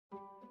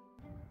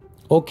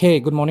Okay,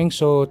 good morning.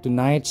 So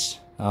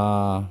tonight's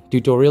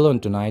tutorial on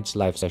tonight's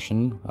live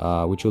session,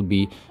 which will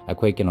be a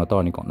quick and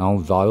authority. Now,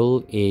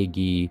 vowel A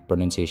gi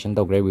pronunciation.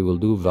 The we will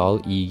do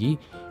vowel E gi.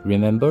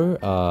 Remember,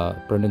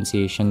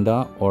 pronunciation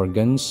the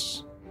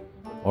organs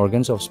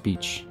of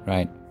speech,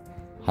 right?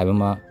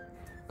 Haibama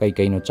kai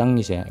kai no chang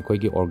ni se akoi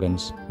gi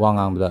organs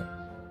wangang da.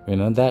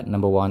 Remember that.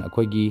 Number one,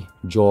 akoi gi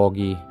jaw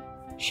gi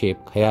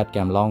shape khayat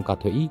kam long ka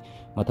thoi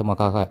mathama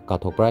ka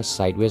thokra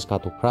sideways ka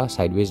thokra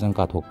sideways nang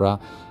ka thokra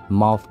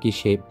mouth ki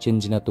shape chin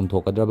jina tum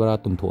thokadabra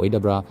tum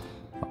thoidabra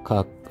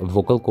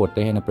vocal cord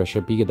te hena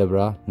pressure pi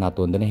gadabra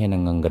naton dane hena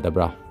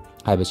ngangadabra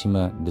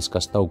haibasima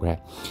discuss tawgra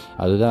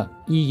aduda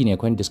e gi ne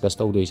khon discuss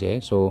tawdoi se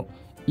so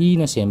e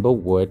na sembo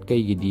word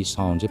kai gi di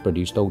sound je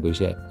produce tawdoi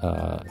se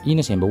e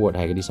na sembo word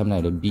haigadi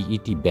samna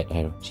bet bet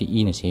hairo si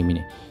e na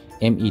semine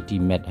met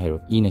met hairo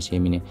e na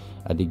semine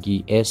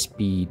adigi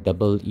speed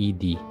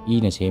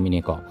e na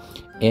semine ko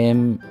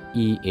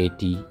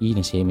meat e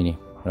na semine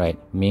right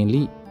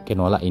mainly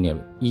kenola e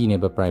ne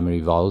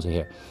primary vowels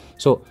here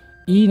so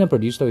e na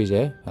produce to is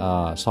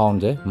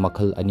sound je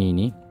makhal ani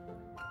ni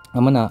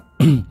amana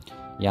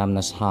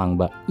yamna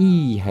sangba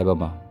e haiba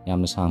ma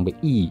yamna sangba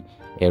e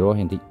arrow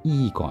hindi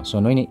e ko so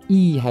noi ne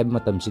e haiba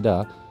matam sida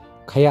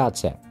khayat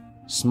se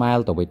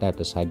smile to by type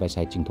the side by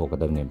side ching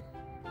thokadam ne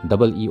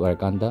double e or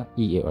kanda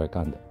e or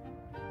kanda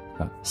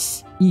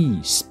e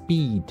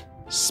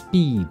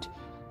speed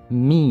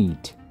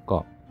meat ko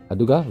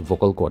aduga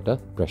vocal cord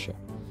pressure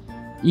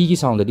e gi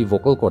sound di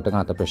vocal cord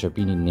nga ta pressure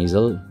pini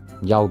nasal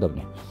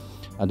yaudabne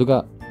aduga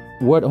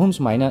word homes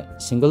maina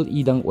single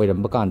e dang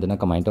oiram ba kan na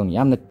kamai tong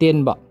yamna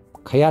ten ba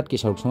khayat ki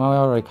saruk sunga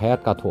oi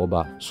khayat ka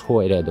thoba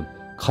soire dum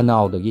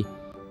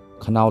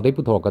khanau dai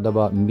pu thok da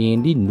ba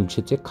mainly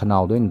nukse che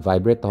khanau do in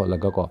vibrate to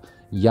laga ko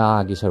ya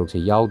gi saruk se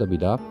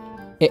yaudabida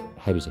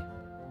haibise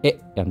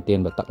yam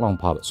ten ba taklong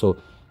pha so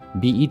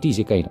bet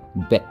se kai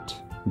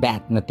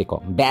bat nate ko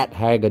bat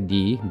haiga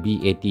di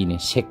bat ne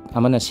sek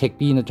amana sek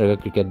pi na traga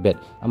cricket bat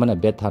amana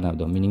bet thana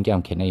do meaning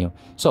kyam khenayo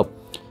so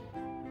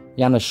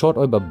yana short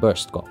oi ba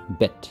burst ko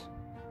bet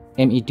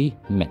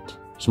met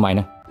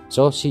sumaina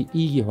so see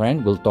e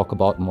horan will talk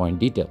about more in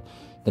detail.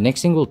 The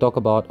next thing we'll talk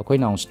about akoi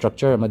noun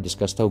structure ama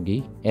discuss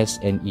taugi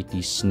snet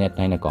snet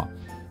naina ko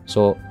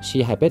so she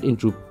habit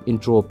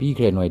entropy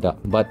krenoida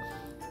but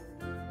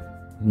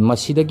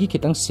masidagi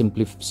kitang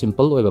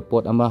simple oiba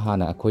pot ama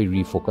hana akoi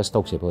refocus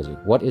tawse poji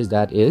what is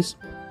that is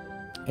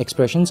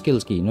expression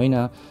skills ki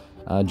noina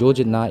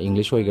jojitna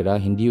english oigera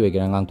hindi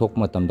oigera ngang thok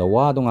matam da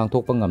wa do ngang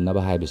thok pa ngamna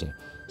ba haibise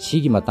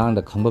sigi matang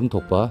da khangbam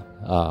thokpa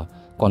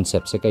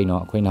concept se kaino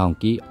akoi naung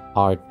ki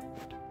art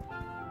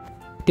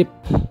tip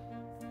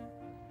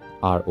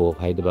ro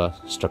haidaba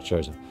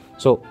structures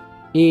so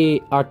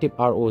art tip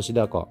ro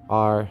sida ko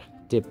art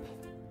tip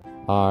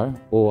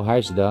ro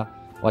haisida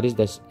what is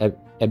this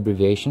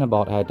abbreviation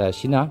about haita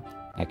sina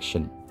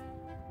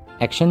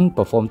action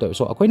perform to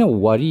so akoina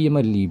worry ma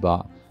liba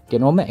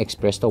keno ma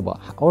express to ba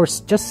or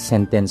just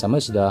sentence ama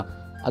sida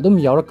adum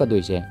yaurak ka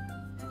doise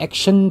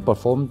action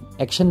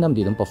nam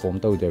di dum perform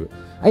to de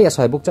ai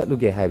asai book chat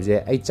luge haibje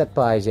ai chat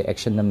pa ai je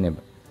action nam ne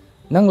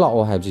nang la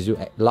o haibje ju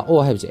la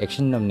o haibje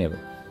action nam ne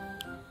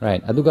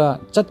right aduga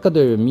chat ka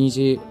de mi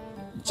ji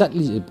chat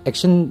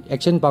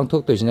action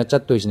pangthok to sina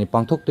chat to sini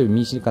pangthok to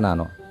mi si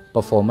kanano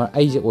performer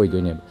ai je oi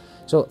do ne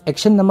so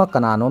action nama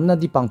kananom na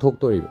di pangthok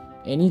to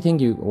anything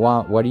you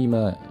worry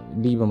ma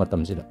liba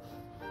matam sida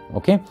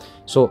okay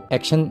so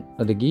action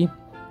adagi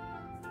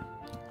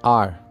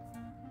r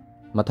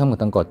matham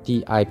gatang ko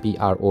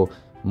tipro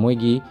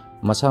moigi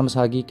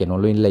masa gi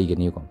keno loin lei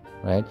gani ko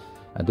right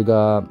aduga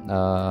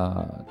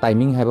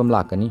timing haibam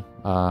lakani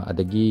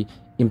adagi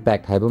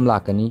impact haibam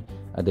lakani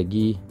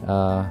adagi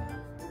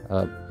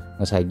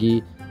ngasai gi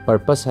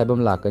purpose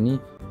haibam lakani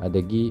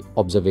adagi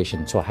observation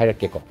so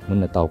hairake ko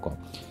munna taw ko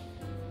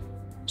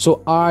so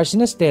R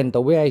sina stand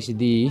away I see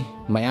the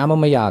mayama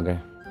mayaga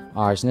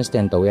R sina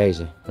stand away I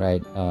say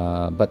right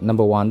but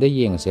number one the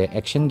yeng say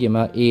action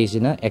gima A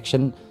sina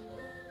action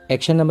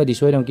nama di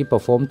soidam ki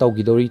perform taw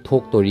gidori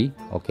thok tori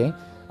okay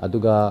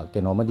aduga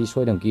kenoma di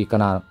soidam ki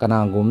kana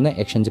gumna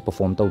action je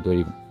perform taw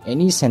tori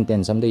any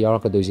sentence am the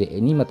yaraka do je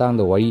any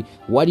matang the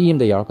worry im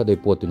the yaraka do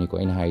potuni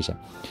ko in haisa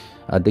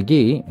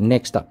adagi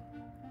next up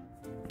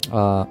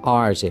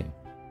R say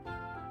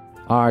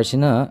R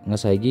sina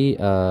ngasai gi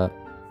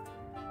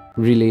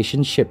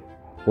relationship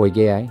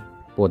oige ai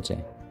pot se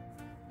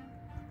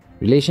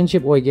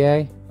relationship oige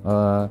ai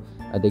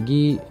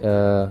adagi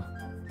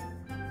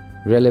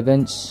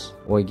relevance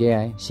oige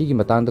ai sigi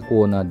matang da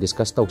ko na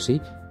discuss tausi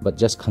but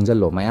just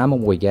khangjalo mayam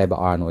oige ai ba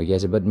arn oige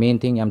ai but main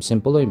thing am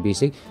simple and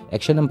basic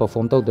action am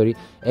perform tau dori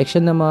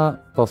action ama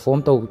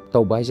perform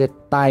tau ba je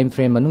time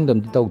frame manung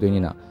dam tau doi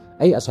ni na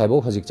ai asai bo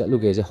hojik chatlu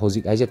ge je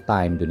hojik ai je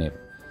time du ne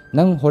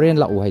nang horen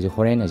la u hai je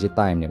horen ai je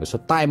time ne so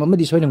time ama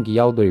di soidam ki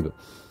yaw dori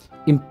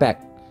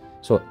impact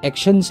so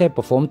action se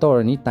perform to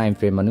any time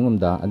frame manungum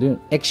da adu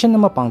action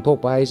nama pangthok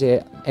pa ai se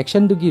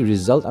action du gi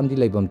result am di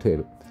leibam thoe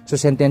so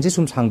sentence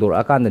sum sangdor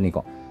akan dani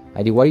ko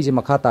ai di wari je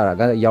makha tara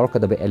ga yaur ka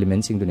da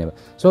element sing du ne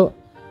so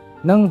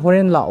nang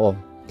horen la o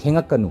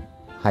thenga kanu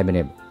hai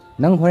bane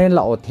nang horen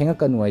la o thenga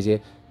kan wai je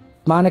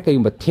mana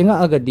kayum ba thenga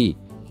agadi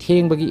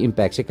theng bagi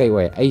impact se kai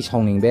wai ai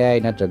songning be ai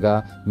natraga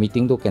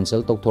meeting to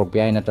cancel tok thok be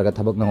ai natraga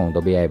thabak na ngong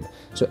do be ai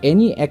so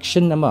any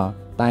action nama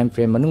time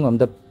frame manung am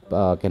da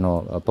keno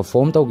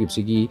perform to gip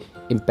sigi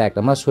impact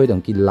ama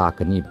soidang ki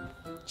lakani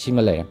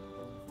sima le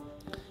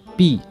p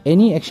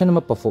any action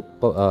ama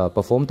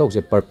perform to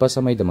je purpose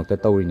amai damak ta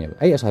tawri ne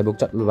ai asai bok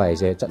chatlu bai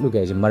je chatlu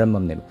ge je maram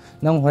am ne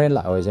nang horen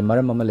la oi je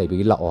maram am le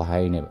bi la o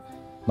hai ne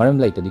maram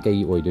lai tadi kai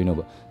oi doino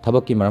ba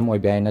thabak ki maram oi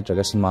bai na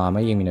traga sima ma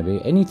yeng ne be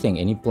anything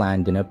any plan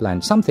dinner plan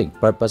something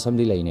purpose am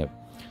di lai ne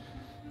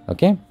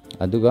okay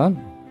aduga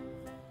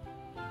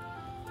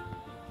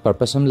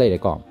purpose am lai re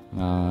ko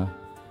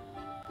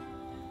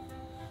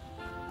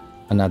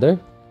another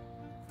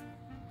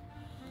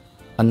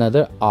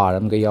r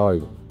am ga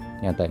yawi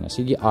ya ta na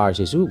sigi r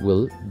se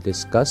will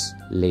discuss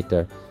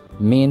later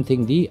main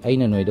thing di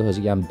aina noi do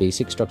hoji yam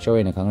basic structure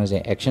ena khanga je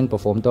action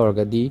perform to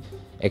ga di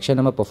action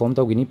ama perform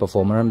to gini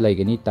performer am lai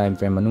gani time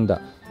frame manung da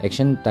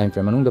action time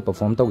frame manung da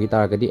perform to gi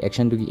tar ga di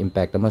action du gi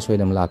impact ama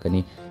soidam la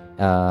kani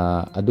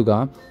aduga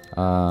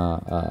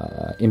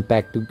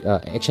impact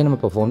action ama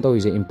perform to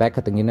is impact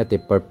khatangi na te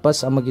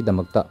purpose ama gi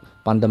damakta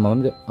pandam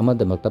ama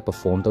damakta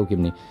perform to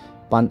gimni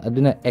pan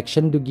aduna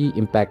action du gi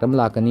impact am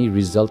la kani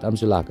result am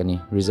su la kani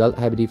result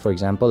habdi for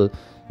example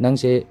nang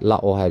se la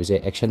o have se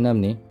action nam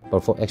ni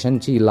perform action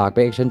chi la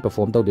pe action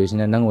perform to do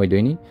sina nang oi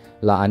doini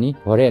la ani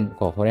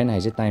horen hai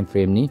se time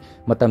frame ni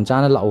matam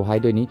chana la o hai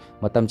doini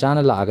matam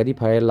chana la agadi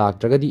phare la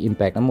tragadi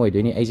impact am oi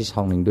doini ai se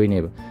sounding doine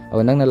ba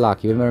aw nang na la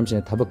ki meram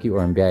se thabaki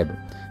oram bai ba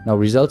now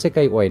result se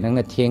kai oi nang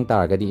na theng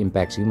tar gadi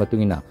impact si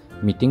matungina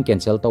meeting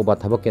cancel to ba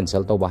thabak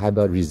cancel to ba hai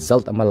ba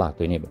result ama la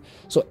doine ba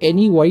so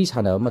any worries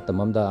hana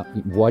matamam da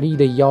worry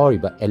da yari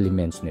ba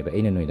elements ne ba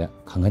ina noida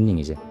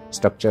khanghaningi je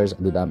structures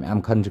adu da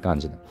am khan kan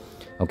je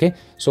okay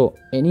so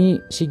any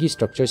sigi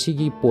structure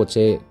sigi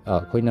poche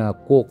koina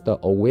kok ta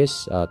always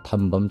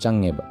thambam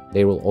change ba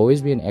there will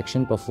always be an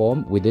action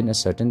performed within a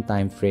certain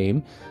time frame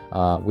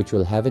which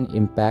will have an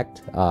impact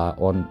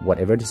on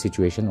whatever the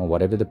situation or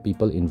whatever the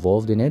people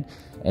involved in it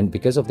and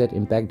because of that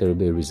impact there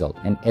will be a result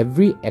and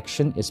every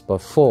action is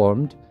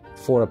performed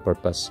for a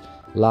purpose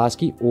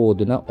last ki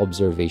oduna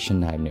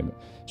observation haimne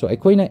so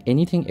akoina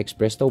anything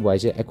expressed to by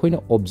je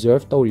akoina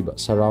observe to riba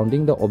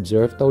surrounding the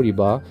observe to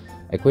riba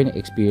akoina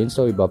experience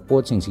to riba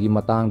pot sing sigi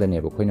matang da ne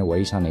ba koina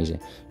wari sanai je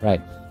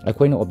right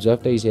akoina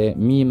observe to is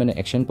me man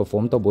action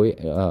perform to boy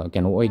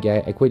can oi ga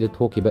akoida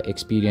thokiba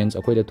experience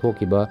akoida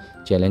thokiba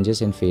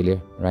challenges and failure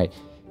right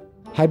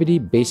habidi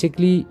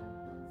basically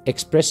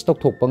express to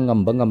thokpa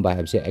ngam ba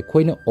habse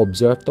akoina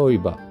observe to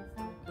riba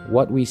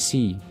what we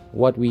see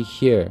what we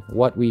hear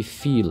what we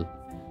feel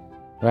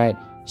right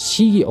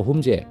sigi ahum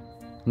je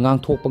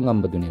ngang thokpa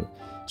ngam ba dune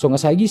so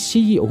ngasai gi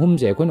sigi ahum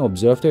je akoina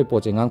observe to po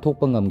je ngang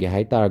thokpa ngam ge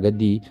hai tar ga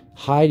di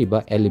hai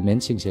riba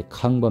elements sing se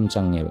khangbam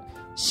changne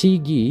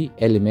sigi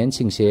elements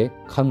sing se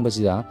khangba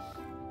sida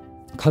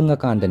khanga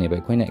kan da ne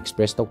ba akoina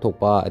express tok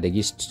thokpa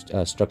adagi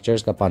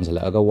structures ka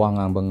panjala aga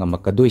wangang bang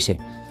ngam ka duise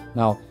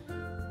now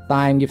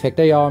time ki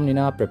factor yaram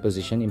nina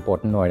preposition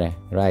important ore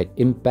right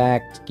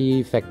impact ki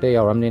factor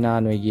yaram nina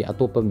noi gi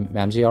atopa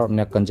ma'am je yaram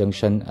na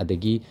conjunction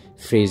adagi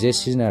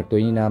phrases sina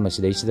toina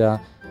masidai sida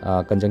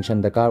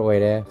conjunction dakar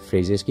oire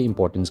phrases ki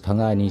importance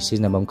khanga ani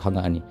sina bam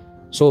khanga ani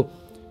so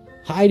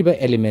high ba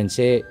elements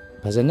se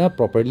bhajana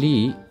properly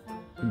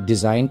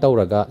design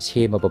tawraga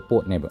sema ba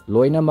pot ne ba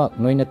loina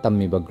mak noina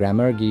tammi ba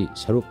grammar gi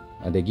saruk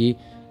adagi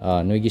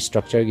noi gi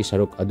structure gi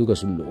saruk aduga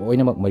su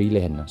loina mak mari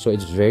lehenna so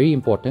it's very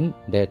important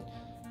that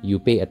you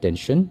pay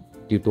attention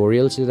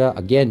tutorials ida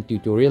again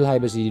tutorial hai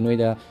basi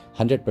noida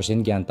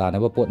 100% gyan ta na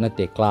ba pot na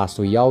te class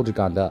so yaw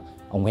kan da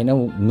ongena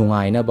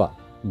nungai na ba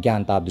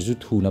gyan ta du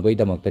thu na bai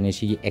damak tane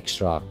si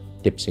extra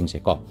tips sing se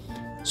ko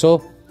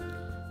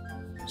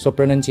so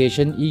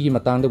pronunciation e gi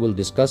matang da will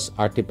discuss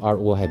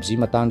Artipro habji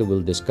matang da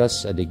will discuss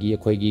adegi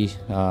akhoi gi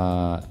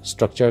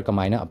structure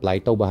kamaina apply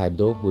to ba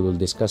habdo we will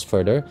discuss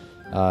further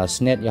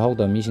snet yaw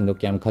da mi sing do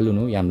kyam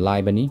khalunu yam lai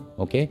bani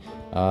okay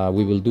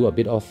we will do a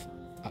bit of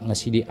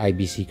ngasidi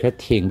IBC khra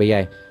theng ba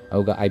yai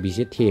auga IBC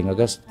theng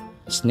aga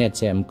snet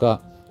se amka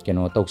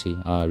keno toksi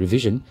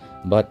revision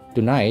but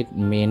tonight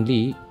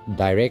mainly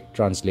direct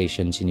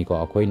translation sini ko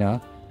akoina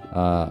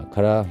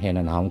khara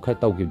hena naum khra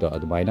tawgi do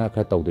adumaina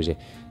khra tawdu je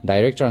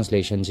direct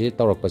translation si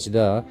tawrak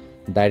pasida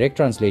direct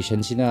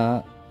translation sina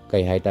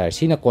kai hai tar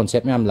sina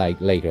concept me am like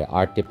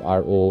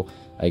Artipro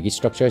agi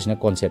structure sina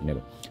concept ne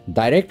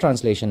direct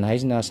translation hai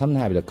sina samna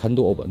ha bila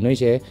khandu ob noi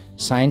je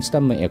science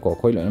tam me ko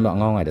khoi lo ma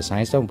ngai da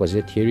science tam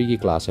pasida theory gi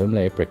class am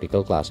le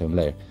practical class am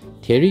le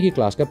theory ki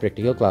class ka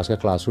practical class ka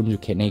classroom ju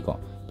khenai ko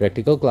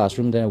practical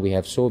classroom then we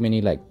have so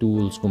many like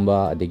tools kumba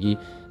adegi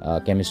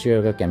chemistry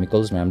or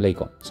chemicals ma'am lai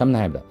ko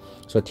samna habda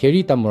so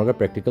theory tamorga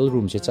practical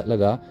room se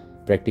chatlaga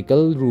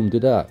practical room du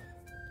da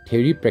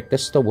theory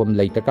practice to bom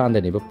lai ta kan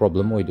da ne ba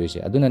problem oi doise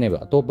aduna ne ba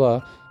atoba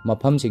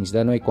mafam sing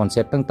sida noi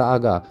concept tang ta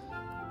aga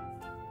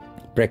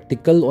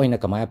practical oina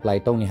kamai apply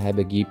tawni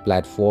haibagi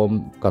platform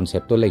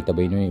concept to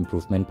leitabei no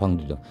improvement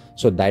phangdu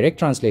so direct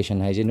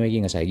translation haije noi gi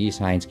ngasai gi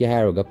science ki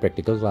hairoga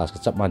practical class ka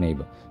chap manei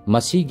ba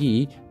masi gi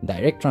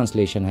direct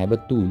translation haiba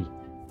tool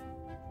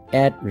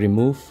add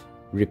remove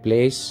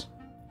replace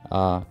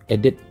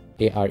edit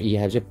ARE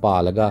haije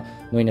palaga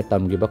noina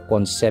tamgiba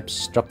concepts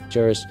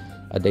structures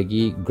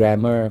adagi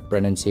grammar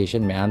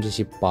pronunciation me am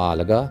si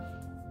palaga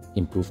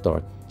improve tor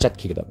chat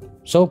khigda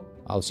so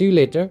I'll see you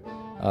later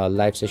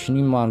live session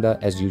in manga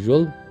as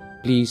usual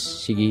please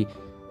sigi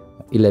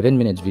 11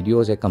 minutes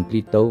videos e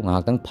complete to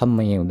ngakang pham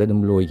mai da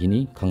dum loi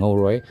gini khangau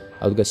roi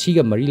aduga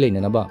siga mari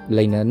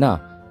leina na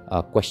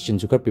question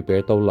su ka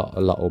prepare to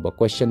la oba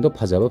question do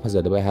phajaba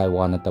ba ha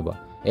wana taba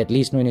at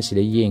least noine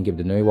sida yeng give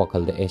the noi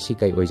wakal the si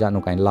kai oija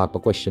no kain lak pa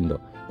question do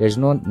there's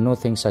no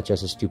thing such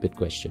as a stupid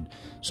question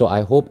so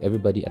I hope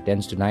everybody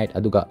attends tonight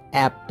aduga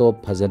app to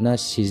phajana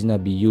sizna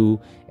bu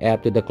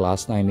app to the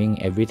class timing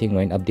everything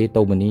when update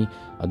to bani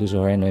adu so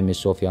hore noi miss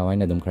Sophia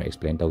waina dum khara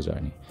explain to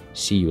jarni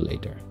see you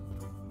later